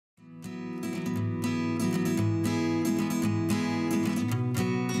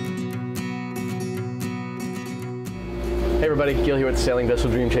everybody, Gil here with Sailing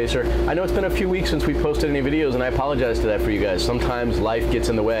Vessel Dream Chaser. I know it's been a few weeks since we posted any videos, and I apologize to that for you guys. Sometimes life gets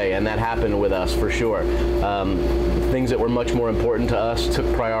in the way, and that happened with us for sure. Things that were much more important to us took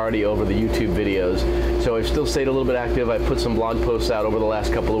priority over the YouTube videos. So I've still stayed a little bit active. I've put some blog posts out over the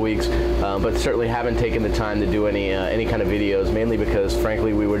last couple of weeks, but certainly haven't taken the time to do any kind of videos, mainly because,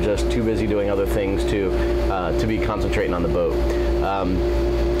 frankly, we were just too busy doing other things to be concentrating on the boat.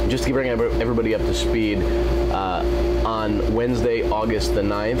 Just to bring everybody up to speed, on Wednesday, August the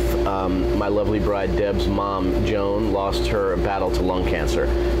 9th, my lovely bride Debs' mom, Joan, lost her battle to lung cancer.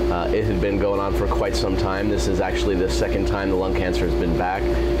 It had been going on for quite some time. This is actually the second time the lung cancer has been back.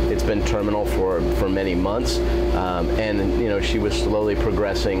 It's been terminal for many months, and you know, she was slowly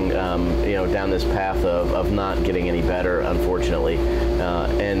progressing you know, down this path of not getting any better, unfortunately.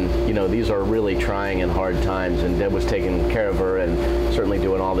 And you know, these are really trying and hard times, and Deb was taking care of her and certainly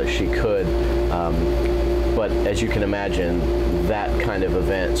doing all that she could. But as you can imagine, that kind of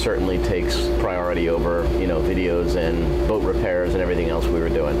event certainly takes priority over, you know, videos and boat repairs and everything else we were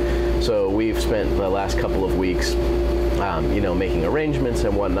doing. So we've spent the last couple of weeks you know, making arrangements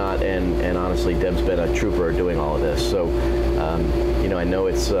and whatnot, and honestly, Deb's been a trooper doing all of this. So you know, I know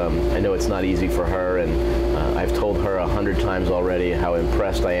it's not easy for her, and I've told her 100 times already how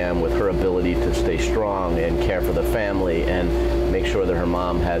impressed I am with her ability to stay strong and care for the family and make sure that her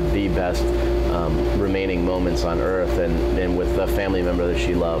mom had the best remaining moments on earth and with a family member that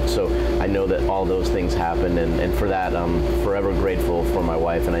she loved. So I know that all those things happened, and for that I'm forever grateful for my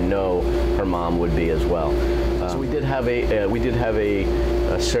wife, and I know her mom would be as well. So we did have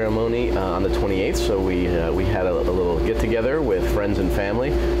a ceremony on the 28th. So we had a little get-together with friends and family.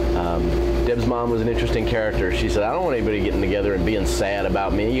 Deb's mom was an interesting character. She said, "I don't want anybody getting together and being sad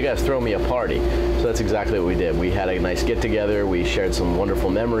about me. You guys throw me a party." So that's exactly what we did. We had a nice get-together. We shared some wonderful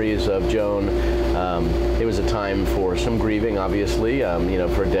memories of Joan. It was a time for some grieving, obviously. You know,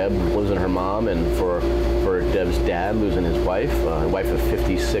 for Deb losing her mom, and for Deb's dad losing his wife, a wife of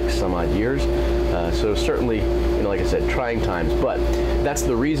 56 some odd years. So certainly, you know, like I said, trying times. But that's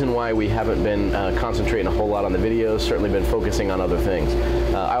the reason why we haven't been concentrating a whole lot on the videos. Certainly been focusing on other things.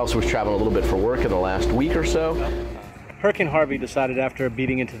 I also was traveling a little bit for work in the last week or so. Hurricane Harvey decided, after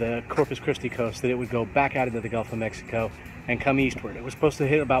beating into the Corpus Christi coast, that it would go back out into the Gulf of Mexico and come eastward. It was supposed to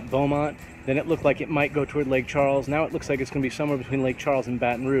hit about Beaumont, then it looked like it might go toward Lake Charles. Now it looks like it's going to be somewhere between Lake Charles and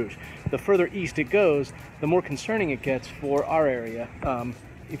Baton Rouge. The further east it goes, the more concerning it gets for our area.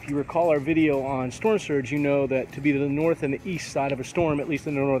 If you recall our video on storm surge, you know that to be to the north and the east side of a storm, at least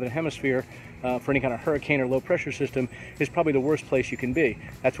in the northern hemisphere, for any kind of hurricane or low pressure system, is probably the worst place you can be.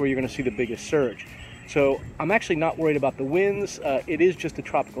 That's where you're going to see the biggest surge. So I'm actually not worried about the winds. It is just a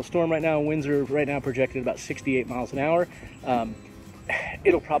tropical storm right now. Winds are right now projected about 68 miles an hour.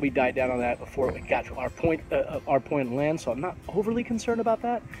 It'll probably die down on that before it got to our point of land, so I'm not overly concerned about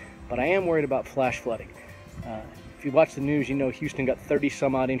that, but I am worried about flash flooding. If you watch the news, you know Houston got 30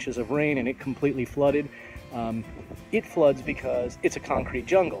 some odd inches of rain and it completely flooded. It floods because it's a concrete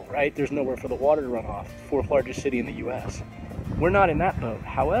jungle, right? There's nowhere for the water to run off. Fourth largest city in the US. We're not in that boat.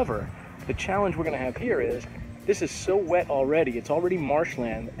 However, the challenge we're going to have here is this is so wet already. It's already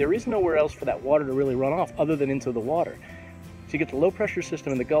marshland. There is nowhere else for that water to really run off other than into the water. So you get the low pressure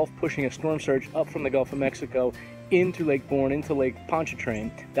system in the Gulf pushing a storm surge up from the Gulf of Mexico into Lake Borgne, into Lake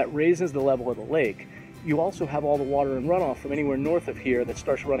Pontchartrain. That raises the level of the lake. You also have all the water and runoff from anywhere north of here that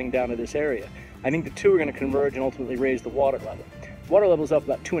starts running down to this area. I think the two are going to converge and ultimately raise the water level. Water level is up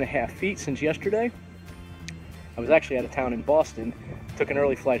about 2.5 feet since yesterday. I was actually out of town in Boston. Took an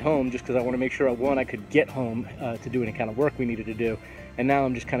early flight home just because I want to make sure, one, I could get home to do any kind of work we needed to do. And now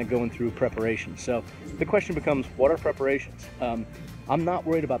I'm just kind of going through preparations. So the question becomes, what are preparations? I'm not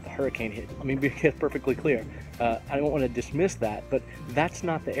worried about the hurricane hit. I mean, be perfectly clear. I don't want to dismiss that, but that's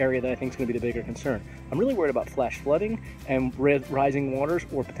not the area that I think is going to be the bigger concern. I'm really worried about flash flooding and rising waters,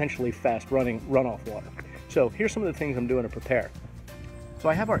 or potentially fast running runoff water. So here's some of the things I'm doing to prepare. So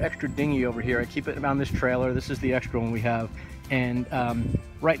I have our extra dinghy over here. I keep it around this trailer. This is the extra one we have. And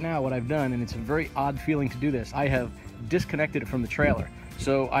right now what I've done, and it's a very odd feeling to do this, I have disconnected it from the trailer.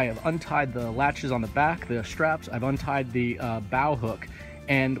 So I have untied the latches on the back, the straps, I've untied the bow hook,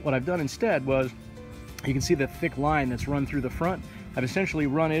 and what I've done instead was, you can see the thick line that's run through the front. I've essentially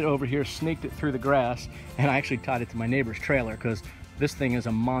run it over here, snaked it through the grass, and I actually tied it to my neighbor's trailer because this thing is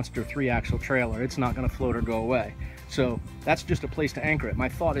a monster 3-axle trailer. It's not going to float or go away. So that's just a place to anchor it. My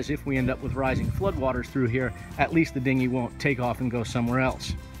thought is, if we end up with rising floodwaters through here, at least the dinghy won't take off and go somewhere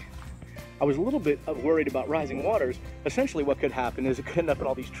else. I was a little bit worried about rising waters. Essentially what could happen is it could end up in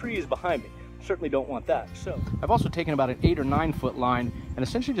all these trees behind me. certainly don't want that. So I've also taken about an 8 or 9 foot line and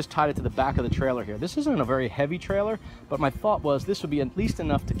essentially just tied it to the back of the trailer here. This isn't a very heavy trailer, but my thought was this would be at least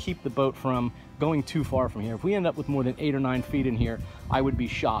enough to keep the boat from going too far from here. If we end up with more than 8 or 9 feet in here, I would be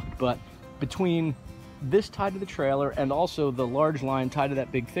shocked. But between this tied to the trailer and also the large line tied to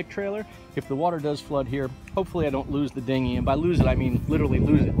that big thick trailer, if the water does flood here, hopefully I don't lose the dinghy. And by lose it, I mean literally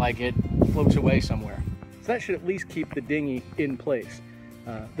lose it, like it floats away somewhere. So that should at least keep the dinghy in place.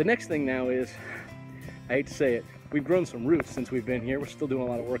 The next thing now is, I hate to say it, we've grown some roots since we've been here. We're still doing a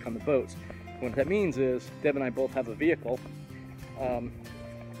lot of work on the boats. What that means is Deb and I both have a vehicle, and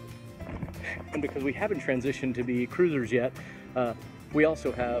because we haven't transitioned to be cruisers yet, we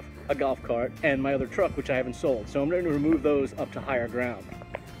also have a golf cart and my other truck, which I haven't sold. So I'm going to remove those up to higher ground.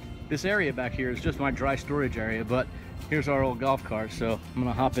 This area back here is just my dry storage area, but here's our old golf cart. So I'm going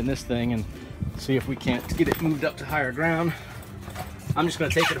to hop in this thing and see if we can't get it moved up to higher ground. I'm just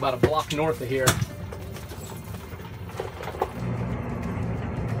going to take it about a block north of here.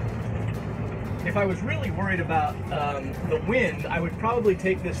 If I was really worried about the wind, I would probably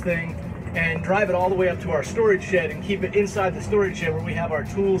take this thing and drive it all the way up to our storage shed and keep it inside the storage shed where we have our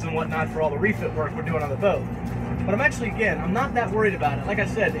tools and whatnot for all the refit work we're doing on the boat. But I'm actually, again, I'm not that worried about it. Like I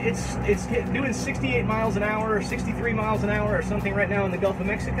said, it's doing 68 miles an hour or 63 miles an hour or something right now in the Gulf of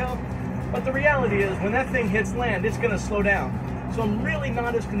Mexico. But the reality is when that thing hits land, it's going to slow down. So I'm really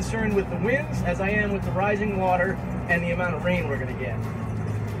not as concerned with the winds as I am with the rising water and the amount of rain we're going to get.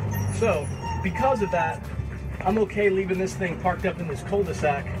 So because of that, I'm okay leaving this thing parked up in this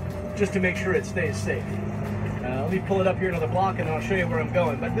cul-de-sac just to make sure it stays safe. Let me pull it up here another block and I'll show you where I'm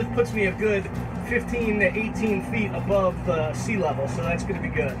going. But this puts me a good 15 to 18 feet above the sea level, so that's going to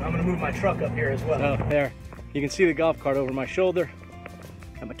be good. I'm going to move my truck up here as well. So there, you can see the golf cart over my shoulder.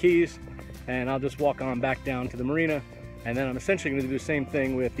 Got my keys, and I'll just walk on back down to the marina. And then I'm essentially going to do the same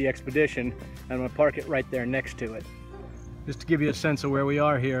thing with the Expedition. I'm going to park it right there next to it. Just to give you a sense of where we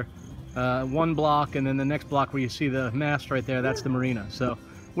are here, one block and then the next block where you see the mast right there, that's the marina. So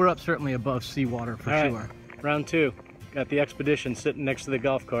we're up certainly above seawater for sure. Round 2, got the Expedition sitting next to the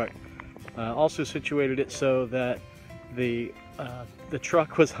golf cart. Also situated it so that the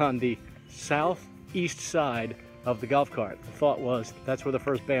truck was on the southeast side of the golf cart. The thought was that's where the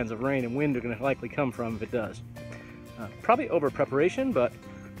first bands of rain and wind are going to likely come from if it does. Probably over preparation, but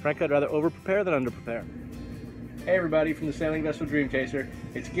frankly I'd rather over prepare than under prepare. Hey everybody from the Sailing Vessel Dream Chaser,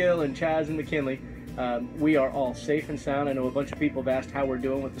 it's Gil and Chaz and McKinley. We are all safe and sound. I know a bunch of people have asked how we're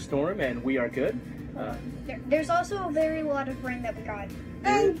doing with the storm, and we are good. There's also a very lot of rain that we got.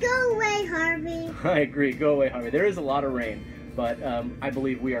 And go away, Harvey. I agree, go away, Harvey. There is a lot of rain, but I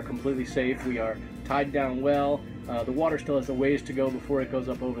believe we are completely safe. We are tied down well. The water still has a ways to go before it goes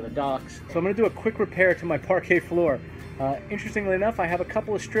up over the docks. So I'm going to do a quick repair to my parquet floor. Interestingly enough, I have a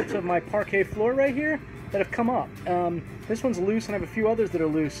couple of strips of my parquet floor right here that have come up. This one's loose and I have a few others that are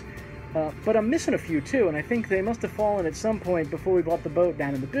loose. But I'm missing a few too, and I think they must have fallen at some point before we bought the boat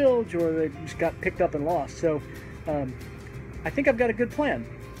down in the bilge, or they just got picked up and lost. So I think I've got a good plan.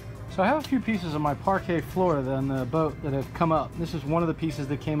 So I have a few pieces of my parquet floor on the boat that have come up. This is one of the pieces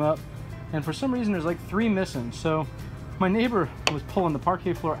that came up, and for some reason there's like 3 missing. So my neighbor was pulling the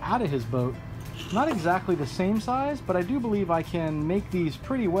parquet floor out of his boat. Not exactly the same size, but I do believe I can make these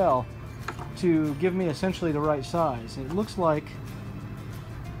pretty well to give me essentially the right size. It looks like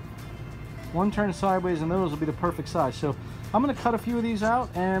one turn sideways and those will be the perfect size. So I'm going to cut a few of these out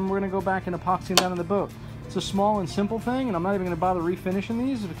and we're going to go back and epoxy them down on the boat. It's a small and simple thing, and I'm not even going to bother refinishing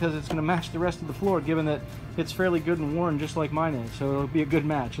these because it's going to match the rest of the floor, given that it's fairly good and worn just like mine is. So it'll be a good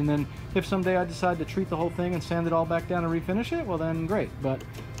match. And then if someday I decide to treat the whole thing and sand it all back down and refinish it, well then great. But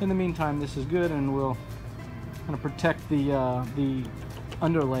in the meantime, this is good, and we'll kind of protect the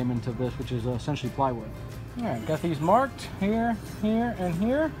underlayment of this, which is essentially plywood. All right, got these marked here, here, and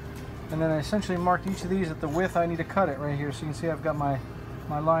here. And then I essentially marked each of these at the width I need to cut it right here. So you can see I've got my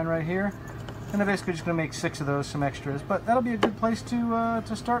line right here. And I'm basically just going to make 6 of those, some extras. But that'll be a good place to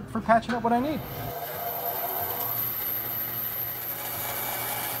start for patching up what I need.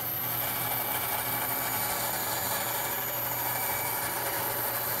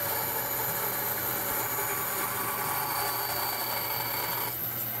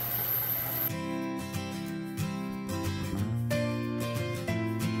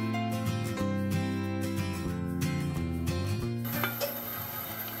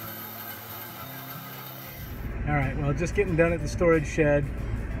 Alright, well, just getting done at the storage shed,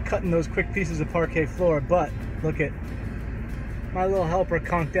 cutting those quick pieces of parquet floor, but look at my little helper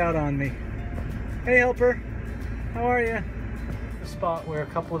conked out on me. Hey helper, how are you? The spot where a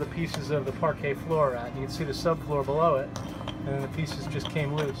couple of the pieces of the parquet floor are at. You can see the subfloor below it, and then the pieces just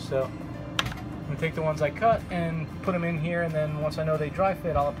came loose. So I'm gonna take the ones I cut and put them in here, and then once I know they dry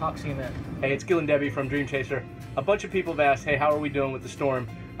fit, I'll epoxy them in. Hey, it's Gil and Debbie from Dream Chaser. A bunch of people have asked, hey, how are we doing with the storm?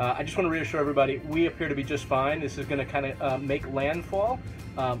 I just want to reassure everybody, we appear to be just fine. This is going to kind of make landfall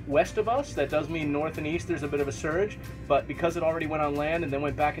west of us. That does mean north and east there's a bit of a surge, but because it already went on land and then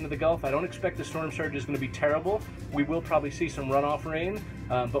went back into the Gulf, I don't expect the storm surge is going to be terrible. We will probably see some runoff rain,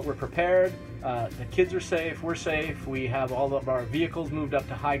 but we're prepared. The kids are safe, we're safe. We have all of our vehicles moved up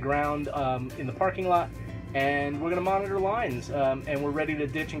to high ground in the parking lot, and we're going to monitor lines, and we're ready to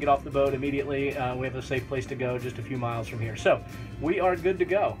ditch and get off the boat immediately. We have a safe place to go just a few miles from here, so we are good to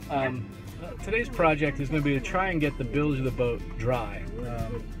go. Today's project is going to be to try and get the bilge of the boat dry,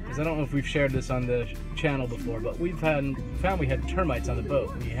 because I don't know if we've shared this on the channel before, but we've found we had termites on the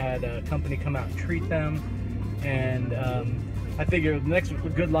boat. We had a company come out and treat them, and I figure the next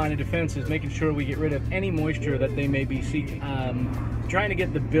good line of defense is making sure we get rid of any moisture that they may be seeking. Trying to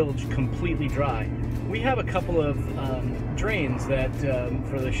get the bilge completely dry. We have a couple of drains that,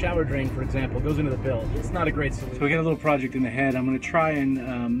 for the shower drain, for example, goes into the bilge. It's not a great solution. So we got a little project in the head. I'm going to try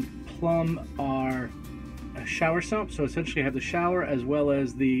and plumb our shower sump. So essentially I have the shower as well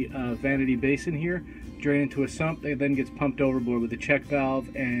as the vanity basin here, drain into a sump that then gets pumped overboard with a check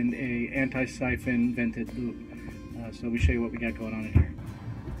valve and a anti-siphon vented loop. So let me show you what we got going on in here.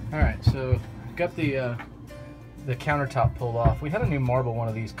 Alright, so got the countertop pulled off. We had a new marble one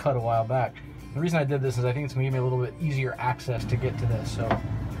of these cut a while back. The reason I did this is I think it's going to give me a little bit easier access to get to this. So,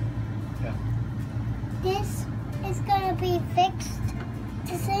 yeah. This is going to be fixed.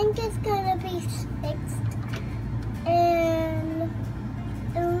 The sink is going to be fixed. And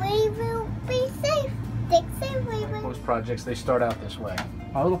we will be safe. Most projects, they start out this way.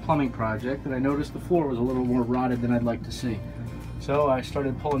 A little plumbing project, and I noticed the floor was a little more rotted than I'd like to see. So I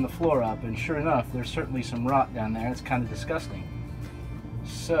started pulling the floor up, and sure enough, there's certainly some rot down there. It's kind of disgusting.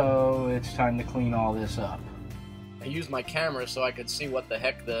 So it's time to clean all this up. I used my camera so I could see what the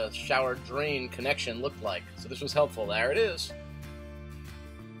heck the shower drain connection looked like. So this was helpful. There it is.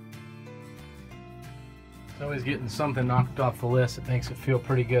 It's always getting something knocked off the list that makes it feel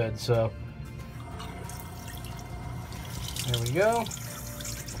pretty good. So there we go.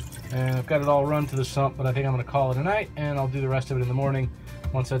 And I've got it all run to the sump, but I think I'm going to call it a night, and I'll do the rest of it in the morning.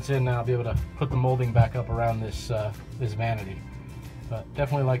 Once that's in, I'll be able to put the molding back up around this this vanity. But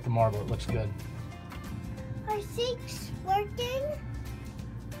definitely like the marble, it looks good. Our sink's working,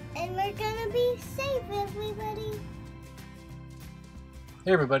 and we're gonna be safe, everybody.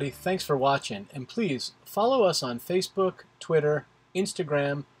 Hey everybody, thanks for watching, and please follow us on Facebook, Twitter,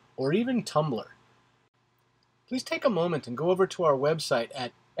 Instagram, or even Tumblr. Please take a moment and go over to our website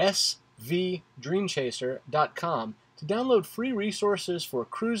at svdreamchaser.com to download free resources for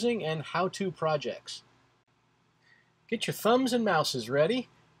cruising and how-to projects. Get your thumbs and mouses ready.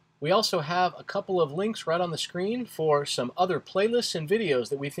 We also have a couple of links right on the screen for some other playlists and videos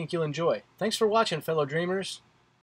that we think you'll enjoy. Thanks for watching, fellow dreamers.